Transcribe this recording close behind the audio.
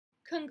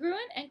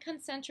Congruent and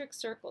concentric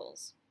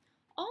circles.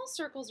 All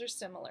circles are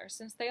similar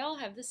since they all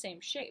have the same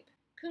shape.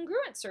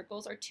 Congruent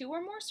circles are two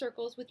or more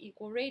circles with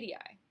equal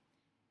radii.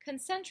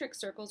 Concentric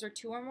circles are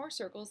two or more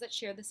circles that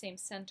share the same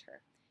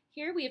center.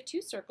 Here we have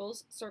two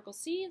circles, circle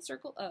C and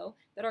circle O,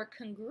 that are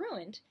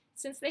congruent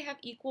since they have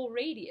equal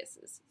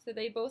radiuses, so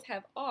they both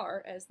have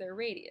R as their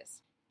radius.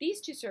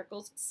 These two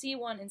circles,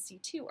 C1 and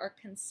C2, are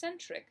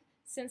concentric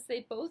since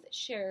they both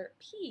share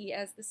P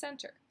as the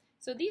center.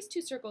 So these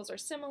two circles are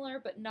similar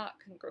but not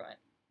congruent.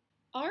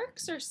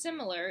 Arcs are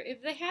similar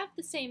if they have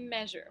the same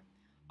measure.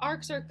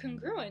 Arcs are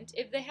congruent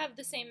if they have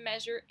the same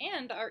measure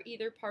and are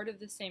either part of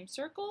the same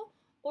circle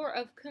or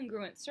of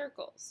congruent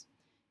circles.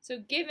 So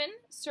given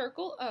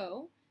circle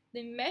O,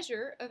 the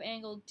measure of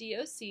angle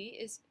DOC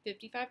is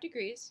 55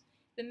 degrees.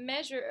 The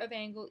measure of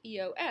angle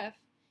EOF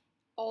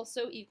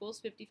also equals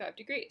 55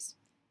 degrees.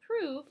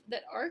 Prove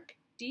that arc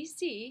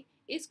DC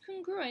is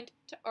congruent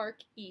to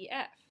arc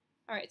EF.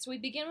 Alright, so we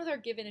begin with our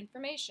given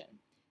information.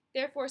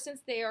 Therefore, since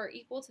they are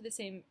equal to the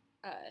same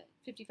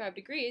 55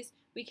 degrees,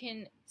 we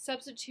can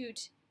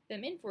substitute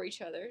them in for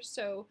each other,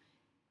 so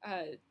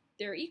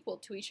they're equal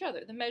to each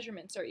other. The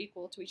measurements are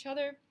equal to each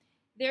other.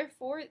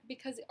 Therefore,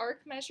 because the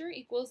arc measure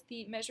equals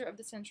the measure of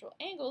the central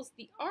angles,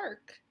 the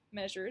arc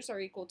measures are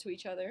equal to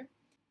each other.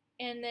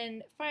 And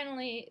then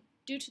finally,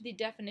 due to the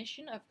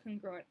definition of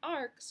congruent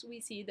arcs, we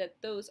see that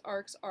those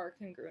arcs are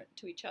congruent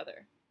to each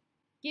other.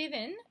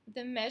 Given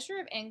the measure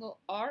of angle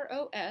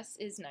ROS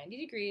is 90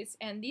 degrees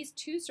and these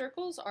two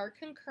circles are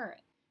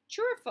concurrent.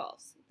 True or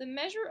false? The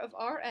measure of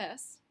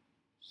RS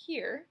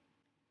here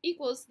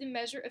equals the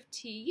measure of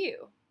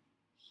TU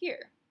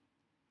here.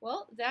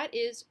 Well, that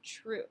is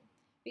true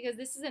because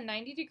this is a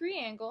 90-degree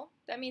angle.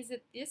 That means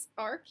that this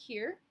arc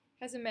here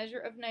has a measure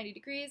of 90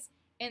 degrees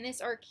and this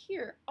arc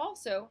here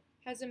also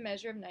has a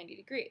measure of 90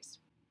 degrees.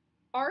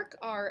 Arc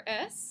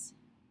RS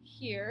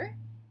here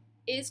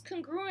is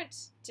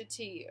congruent to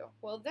TU.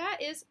 Well, that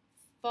is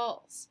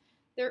false.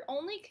 They're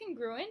only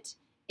congruent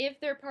if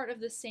they're part of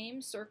the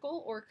same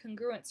circle or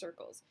congruent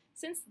circles.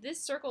 Since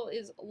this circle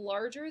is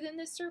larger than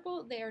this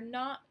circle, they are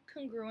not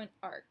congruent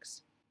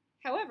arcs.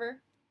 However,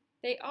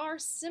 they are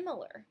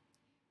similar.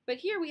 But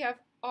here we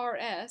have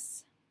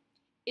RS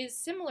is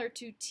similar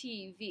to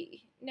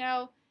TV.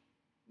 Now,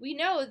 we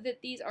know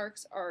that these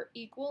arcs are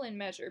equal in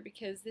measure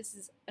because this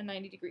is a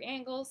 90-degree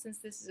angle. Since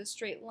this is a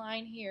straight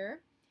line here,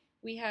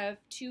 we have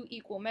two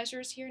equal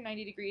measures here,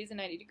 90 degrees and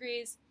 90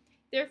 degrees.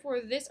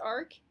 Therefore, this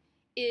arc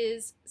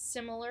is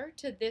similar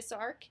to this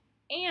arc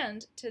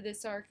and to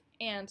this arc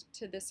and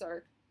to this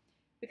arc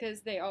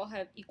because they all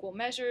have equal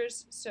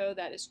measures, so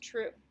that is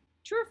true.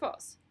 True or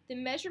false? The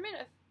measurement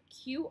of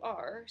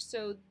QR,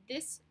 so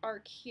this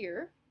arc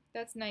here,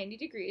 that's 90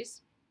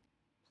 degrees,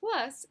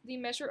 plus the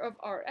measure of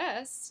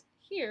RS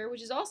here,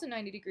 which is also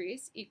 90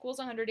 degrees, equals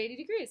 180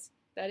 degrees.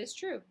 That is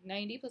true.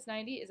 90 plus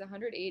 90 is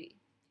 180.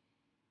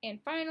 And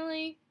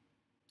finally,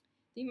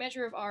 the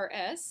measure of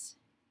RS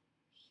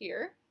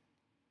here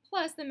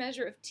plus the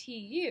measure of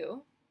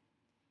TU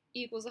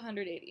equals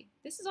 180.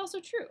 This is also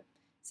true.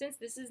 Since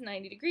this is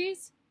 90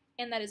 degrees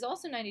and that is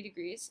also 90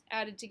 degrees,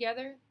 added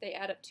together, they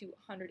add up to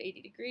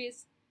 180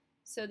 degrees.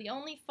 So the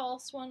only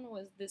false one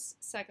was this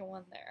second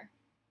one there.